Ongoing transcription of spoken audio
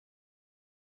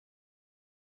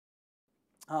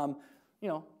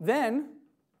Then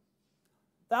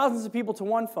thousands of people to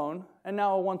one phone, and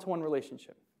now a one-to-one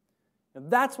relationship.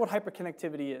 That's what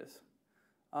hyperconnectivity is.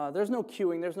 There's no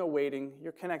queuing, there's no waiting.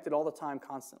 You're connected all the time,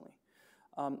 constantly.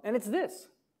 And it's this.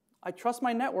 I trust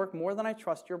my network more than I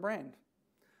trust your brand.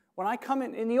 When I come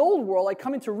in the old world, I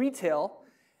come into retail,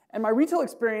 and my retail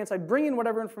experience, I'd bring in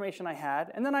whatever information I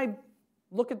had, and then I'd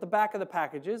look at the back of the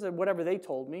packages and whatever they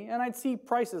told me, and I'd see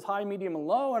prices high, medium, and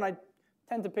low, and I'd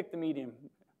tend to pick the medium.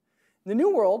 In the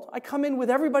new world, I come in with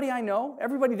everybody I know,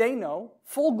 everybody they know,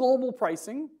 full global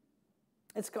pricing.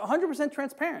 It's 100%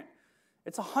 transparent.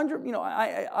 It's 100,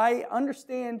 I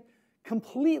understand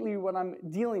completely what I'm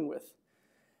dealing with.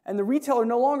 And the retailer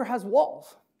no longer has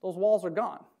walls. Those walls are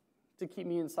gone to keep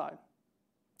me inside.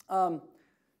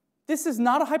 This is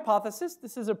not a hypothesis.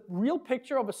 This is a real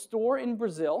picture of a store in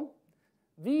Brazil.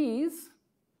 These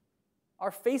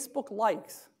are Facebook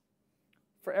likes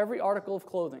for every article of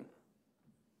clothing.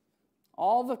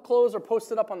 All the clothes are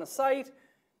posted up on the site,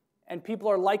 and people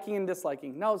are liking and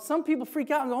disliking. Now, some people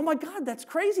freak out and go, oh my God, that's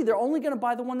crazy. They're only going to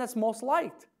buy the one that's most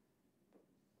liked.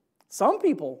 Some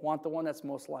people want the one that's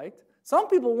most liked. Some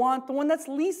people want the one that's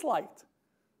least liked.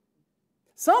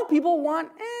 Some people want,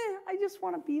 I just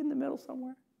want to be in the middle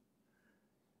somewhere.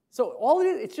 So all it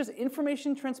is, it's just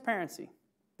information transparency.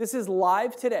 This is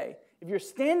live today. If you're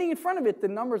standing in front of it, the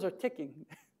numbers are ticking.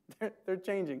 They're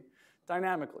changing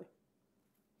dynamically.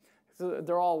 So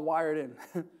they're all wired in.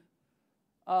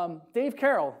 Dave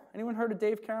Carroll. Anyone heard of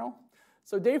Dave Carroll?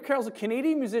 So Dave Carroll's a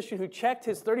Canadian musician who checked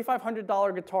his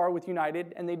 $3,500 guitar with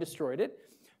United, and they destroyed it.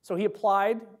 So he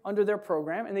applied under their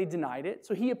program, and they denied it.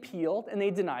 So he appealed, and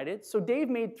they denied it. So Dave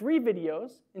made 3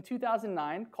 videos in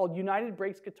 2009 called United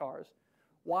Breaks Guitars,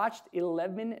 watched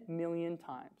 11 million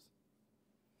times.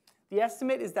 The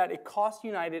estimate is that it cost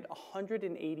United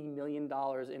 $180 million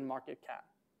in market cap.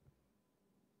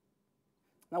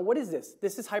 Now, what is this?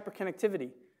 This is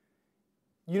hyperconnectivity.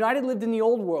 United lived in the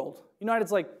old world.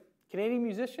 United's like, Canadian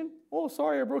musician? Oh,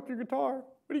 sorry, I broke your guitar. What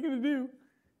are you going to do?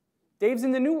 Dave's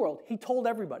in the new world. He told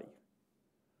everybody.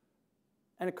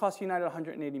 And it cost United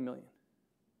 $180 million.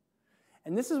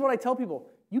 And this is what I tell people.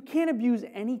 You can't abuse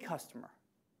any customer.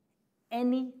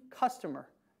 Any customer.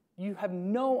 You have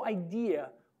no idea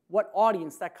what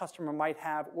audience that customer might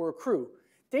have or accrue.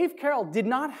 Dave Carroll did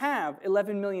not have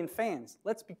 11 million fans.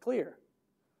 Let's be clear.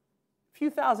 A few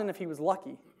thousand if he was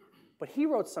lucky. But he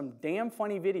wrote some damn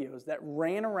funny videos that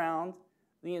ran around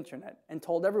the internet and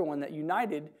told everyone that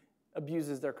United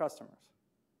abuses their customers.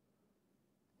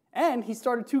 And he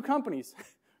started 2 companies.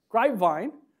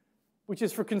 Grapevine, which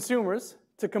is for consumers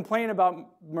to complain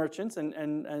about merchants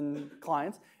and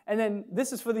clients. And then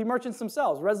this is for the merchants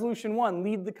themselves. Resolution 1,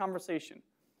 lead the conversation.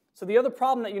 So the other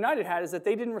problem that United had is that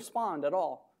they didn't respond at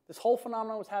all. This whole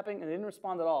phenomenon was happening and they didn't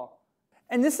respond at all.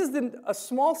 And this is a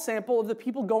small sample of the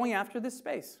people going after this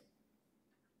space.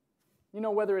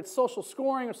 Whether it's social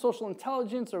scoring or social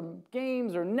intelligence or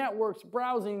games or networks,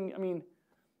 browsing,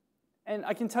 and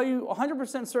I can tell you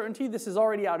 100% certainty this is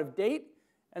already out of date,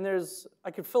 and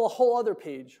I could fill a whole other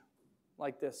page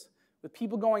like this with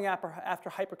people going after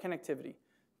hyperconnectivity,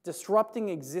 disrupting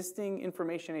existing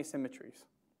information asymmetries.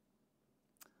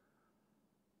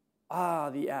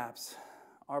 The apps,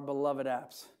 our beloved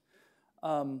apps.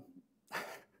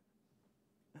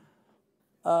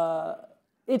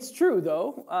 It's true,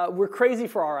 though. We're crazy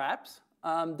for our apps.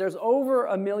 There's over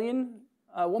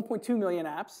 1.2 million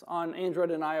apps on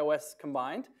Android and iOS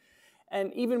combined.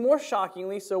 And even more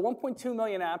shockingly, so 1.2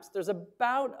 million apps, there's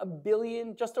about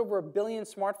just over a billion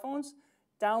smartphones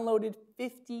downloaded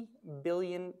 50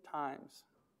 billion times.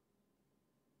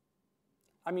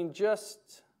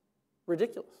 Just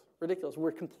ridiculous. Ridiculous.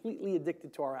 We're completely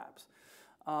addicted to our apps.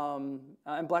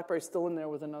 And BlackBerry's still in there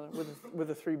with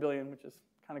a 3 billion, which is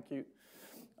kind of cute.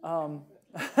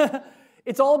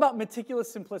 It's all about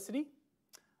meticulous simplicity.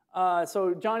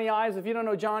 So Johnny Ives, if you don't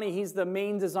know Johnny, he's the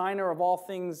main designer of all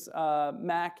things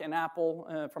Mac and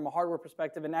Apple from a hardware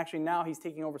perspective, and actually now he's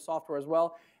taking over software as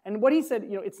well. And what he said,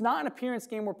 it's not an appearance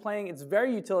game we're playing, it's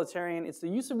very utilitarian, it's the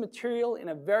use of material in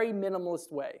a very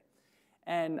minimalist way.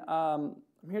 And I'm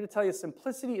here to tell you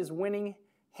simplicity is winning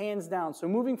hands down. So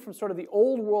moving from sort of the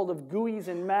old world of GUIs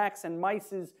and Macs and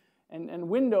mices and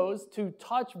Windows to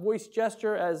touch, voice,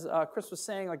 gesture, as Chris was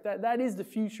saying, like that is the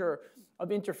future of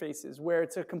interfaces, where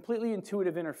it's a completely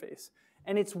intuitive interface.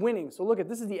 And it's winning. So look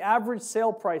this is the average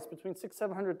sale price between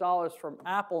 $600, $700 from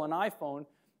Apple and iPhone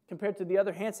compared to the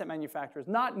other handset manufacturers.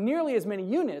 Not nearly as many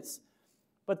units,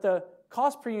 but the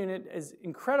cost per unit is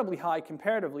incredibly high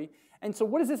comparatively. And so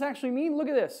what does this actually mean? Look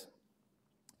at this.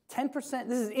 10%,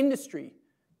 this is industry,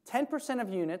 10% of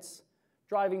units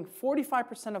driving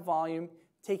 45% of volume,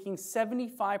 taking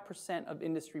 75% of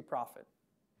industry profit.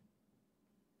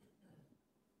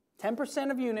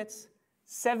 10% of units,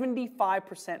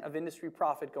 75% of industry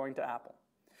profit going to Apple.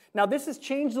 Now, this has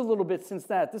changed a little bit since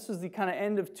that. This was the kind of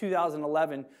end of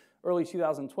 2011, early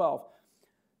 2012.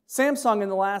 Samsung in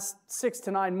the last 6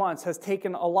 to 9 months has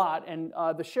taken a lot, and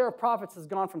the share of profits has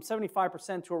gone from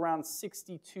 75% to around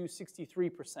 62,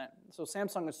 63%. So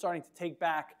Samsung is starting to take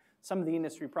back some of the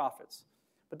industry profits.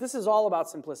 But this is all about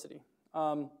simplicity.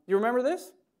 You remember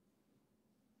this?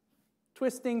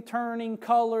 Twisting, turning,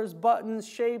 colors, buttons,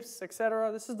 shapes,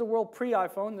 etc. This is the world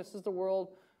pre-iPhone. This is the world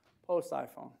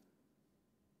post-iPhone.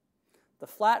 The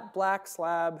flat black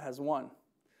slab has won.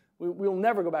 We'll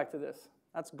never go back to this.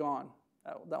 That's gone.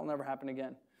 That will never happen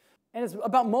again. And it's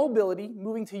about mobility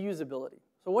moving to usability.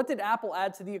 So what did Apple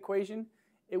add to the equation?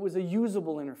 It was a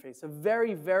usable interface, a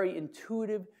very, very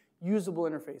intuitive, usable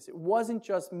interface. It wasn't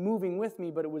just moving with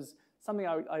me, but it was something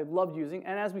I loved using.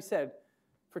 And as we said,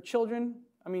 for children,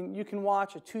 I mean, you can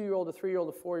watch a 2-year-old, a 3-year-old,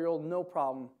 a 4-year-old, no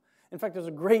problem. In fact, there's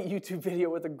a great YouTube video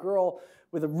with a girl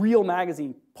with a real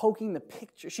magazine poking the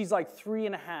picture. She's like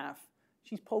 3.5.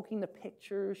 She's poking the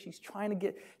picture. She's trying to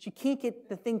get, she can't get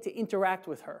the thing to interact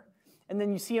with her. And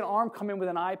then you see an arm come in with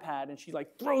an iPad, and she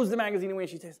like throws the magazine away, and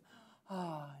she says,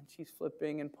 and she's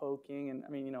flipping and poking. And I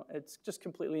mean, you know, it's just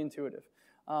completely intuitive.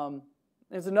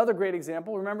 There's another great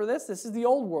example. Remember this? This is the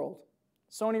old world.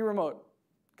 Sony remote.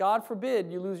 God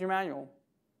forbid you lose your manual.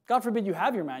 God forbid you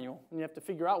have your manual, and you have to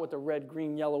figure out what the red,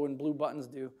 green, yellow, and blue buttons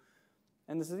do.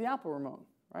 And this is the Apple remote,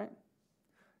 right?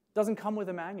 Doesn't come with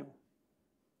a manual.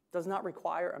 Does not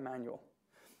require a manual.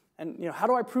 And you know, how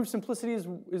do I prove simplicity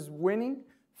is winning?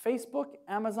 Facebook,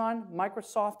 Amazon,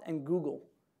 Microsoft, and Google.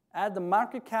 Add the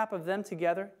market cap of them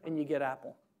together, and you get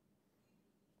Apple.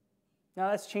 Now,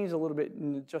 that's changed a little bit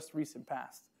in the just recent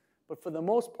past. But for the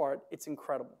most part, it's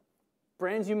incredible.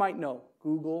 Brands you might know,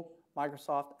 Google,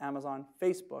 Microsoft, Amazon,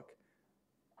 Facebook,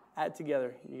 add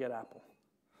together, you get Apple.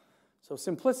 So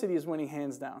simplicity is winning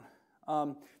hands down.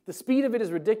 The speed of it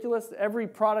is ridiculous. Every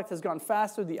product has gone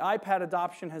faster. The iPad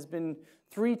adoption has been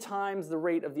 3 times the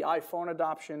rate of the iPhone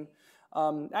adoption.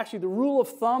 Actually, the rule of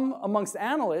thumb amongst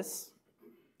analysts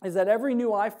is that every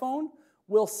new iPhone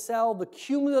will sell the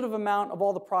cumulative amount of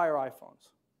all the prior iPhones.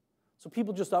 So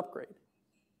people just upgrade.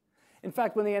 In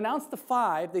fact, when they announced the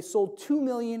 5, they sold 2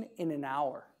 million in an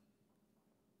hour.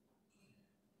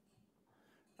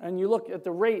 And you look at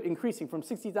the rate increasing from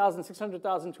 60,000,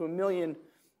 600,000 to 1 million,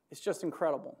 it's just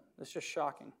incredible. It's just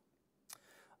shocking.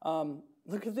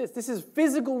 Look at this. This is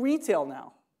physical retail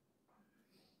now.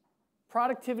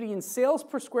 Productivity in sales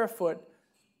per square foot.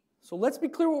 So let's be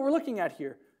clear what we're looking at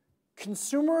here.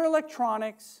 Consumer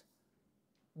electronics,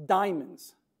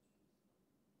 diamonds.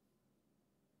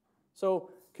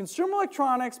 So consumer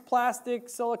electronics, plastic,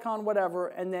 silicon, whatever,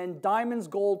 and then diamonds,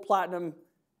 gold, platinum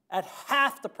at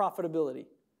half the profitability.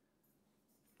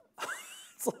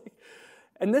 It's like,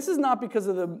 and this is not because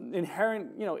of the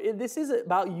inherent, you know, this is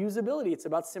about usability. It's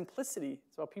about simplicity.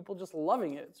 It's about people just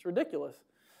loving it. It's ridiculous.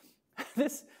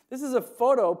 This is a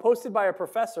photo posted by a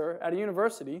professor at a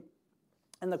university,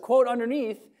 and the quote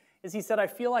underneath is, he said, "I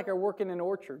feel like I work in an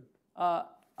orchard."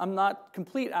 I'm not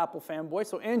complete Apple fanboy,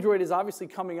 so Android is obviously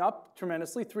coming up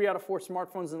tremendously. 3 out of 4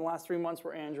 smartphones in the last 3 months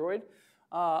were Android.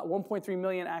 1.3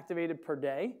 million activated per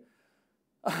day.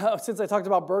 Since I talked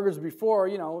about burgers before,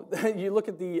 you know, you look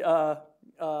at the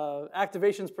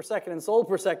activations per second and sold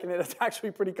per second, and it's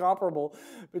actually pretty comparable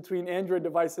between Android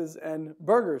devices and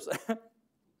burgers.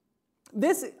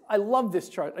 I love this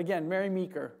chart. Again, Mary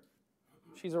Meeker,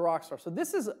 she's a rock star. So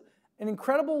this is an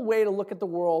incredible way to look at the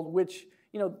world, which,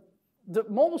 you know, the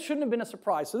mobile shouldn't have been a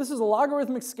surprise. So this is a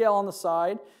logarithmic scale on the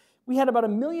side. We had about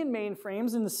 1 million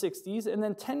mainframes in the 60s, and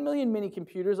then 10 million mini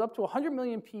computers, up to 100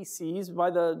 million PCs by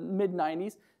the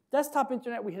mid-90s. Desktop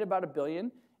internet, we hit about 1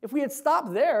 billion. If we had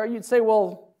stopped there, you'd say,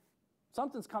 well,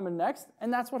 something's coming next,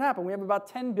 and that's what happened. We have about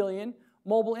 10 billion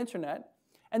mobile internet,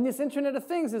 and this Internet of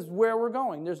Things is where we're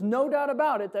going. There's no doubt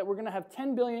about it that we're going to have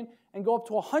 10 billion and go up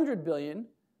to 100 billion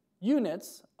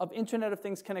units of Internet of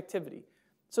Things connectivity.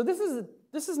 So this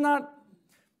is not,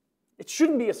 it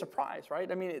shouldn't be a surprise,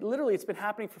 right? I mean, it's been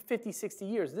happening for 50, 60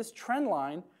 years. This trend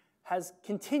line has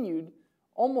continued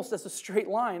almost as a straight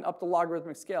line up the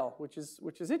logarithmic scale, which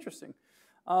is interesting.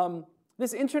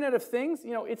 This Internet of Things,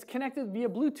 you know, it's connected via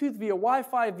Bluetooth, via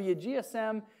Wi-Fi, via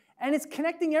GSM, and it's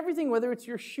connecting everything, whether it's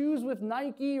your shoes with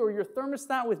Nike or your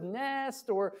thermostat with Nest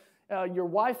or your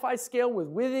Wi-Fi scale with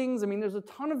Withings. I mean, there's a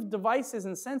ton of devices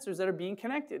and sensors that are being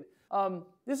connected.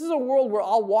 This is a world where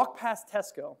I'll walk past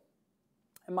Tesco,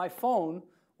 and my phone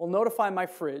will notify my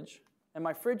fridge, and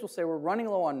my fridge will say, we're running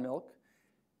low on milk,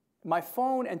 My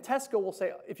phone and Tesco will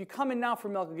say, if you come in now for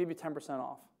milk, I'll give you 10%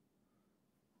 off.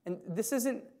 And this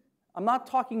isn't, I'm not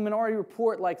talking Minority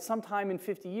Report like sometime in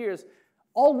 50 years.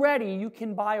 Already, you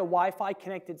can buy a Wi-Fi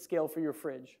connected scale for your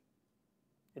fridge.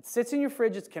 It sits in your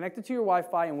fridge, it's connected to your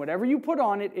Wi-Fi, and whatever you put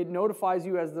on it, it notifies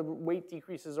you as the weight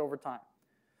decreases over time.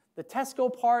 The Tesco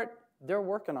part, they're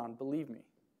working on, believe me,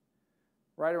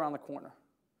 right around the corner.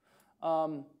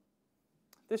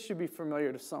 This should be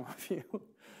familiar to some of you.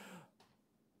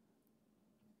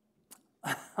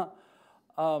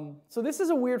 So this is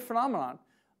a weird phenomenon.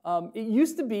 It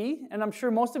used to be, and I'm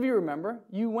sure most of you remember,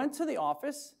 you went to the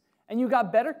office and you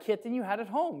got better kit than you had at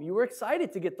home. You were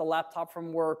excited to get the laptop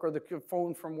from work or the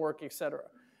phone from work, etc.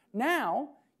 Now,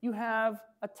 you have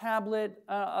a tablet,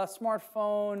 a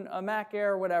smartphone, a Mac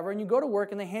Air, whatever, and you go to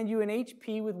work and they hand you an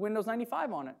HP with Windows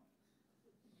 95 on it.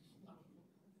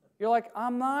 You're like,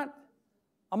 I'm not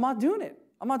doing it.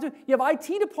 You have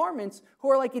IT departments who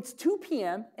are like, it's 2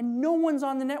 p.m. and no one's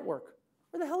on the network.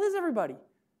 Where the hell is everybody?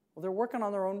 Well, they're working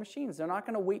on their own machines. They're not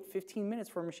going to wait 15 minutes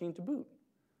for a machine to boot.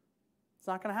 It's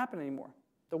not going to happen anymore.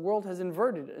 The world has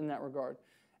inverted in that regard.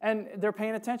 And they're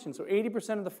paying attention. So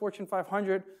 80% of the Fortune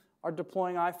 500 are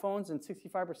deploying iPhones and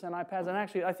 65% iPads. And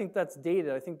actually, I think that's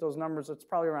dated. I think those numbers, it's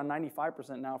probably around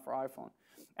 95% now for iPhone.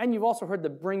 And you've also heard the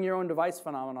bring your own device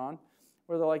phenomenon,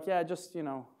 where they're like, yeah, just,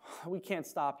 we can't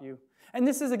stop you. And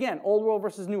this is, again, old world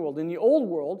versus new world. In the old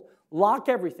world, lock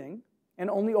everything and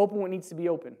only open what needs to be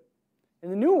open. In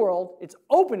the new world, it's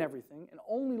open everything and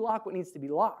only lock what needs to be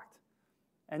locked.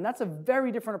 And that's a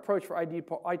very different approach for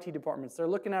IT departments. They're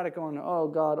looking at it going, oh,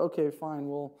 God, okay, fine,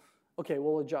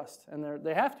 we'll adjust. And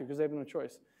they have to because they have no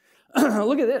choice.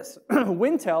 Look at this.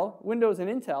 Wintel, Windows and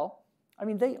Intel, I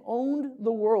mean, they owned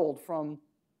the world from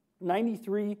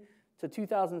 93 to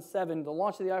 2007. The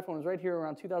launch of the iPhone was right here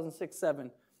around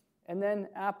 2006-07. And then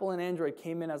Apple and Android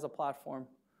came in as a platform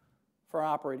for our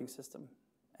operating system.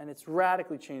 And it's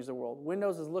radically changed the world.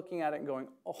 Windows is looking at it and going,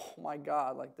 oh my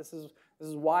God, like this is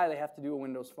why they have to do a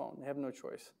Windows phone. They have no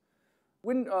choice.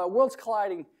 Worlds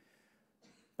colliding,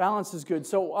 balance is good.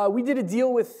 So we did a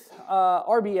deal with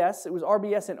RBS. It was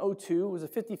RBS and O2. It was a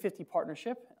 50-50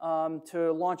 partnership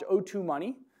to launch O2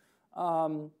 Money.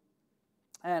 And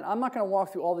I'm not going to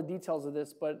walk through all the details of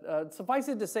this, but suffice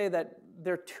it to say that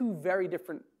they're two very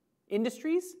different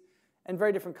industries and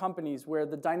very different companies where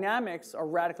the dynamics are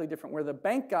radically different, where the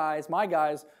bank guys, my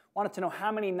guys, wanted to know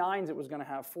how many nines it was going to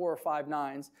have, 4 or 5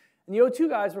 nines. And the O2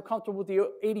 guys were comfortable with the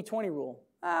 80-20 rule.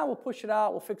 We'll push it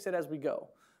out, we'll fix it as we go.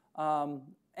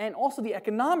 And also the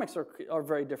economics are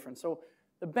very different. So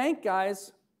the bank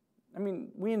guys, I mean,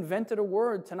 we invented a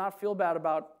word to not feel bad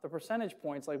about the percentage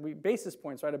points, like basis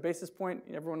points, right? A basis point,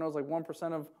 everyone knows like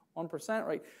 1% of 1%,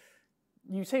 right?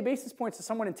 You say basis points to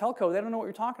someone in telco, they don't know what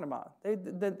you're talking about.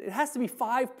 It has to be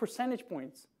 5 percentage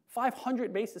points,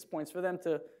 500 basis points for them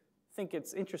to think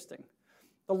it's interesting.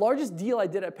 The largest deal I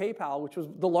did at PayPal, which was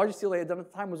the largest deal I had done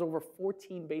at the time, was over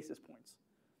 14 basis points.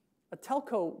 A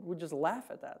telco would just laugh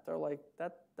at that. They're like,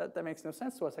 that makes no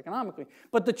sense to us economically.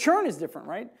 But the churn is different,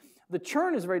 right? The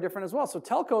churn is very different as well. So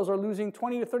telcos are losing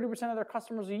 20 to 30% of their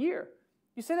customers a year.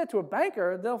 You say that to a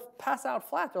banker, they'll pass out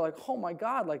flat. They're like, oh my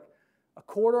God, like a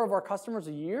quarter of our customers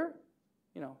a year?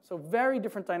 So very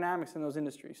different dynamics in those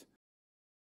industries.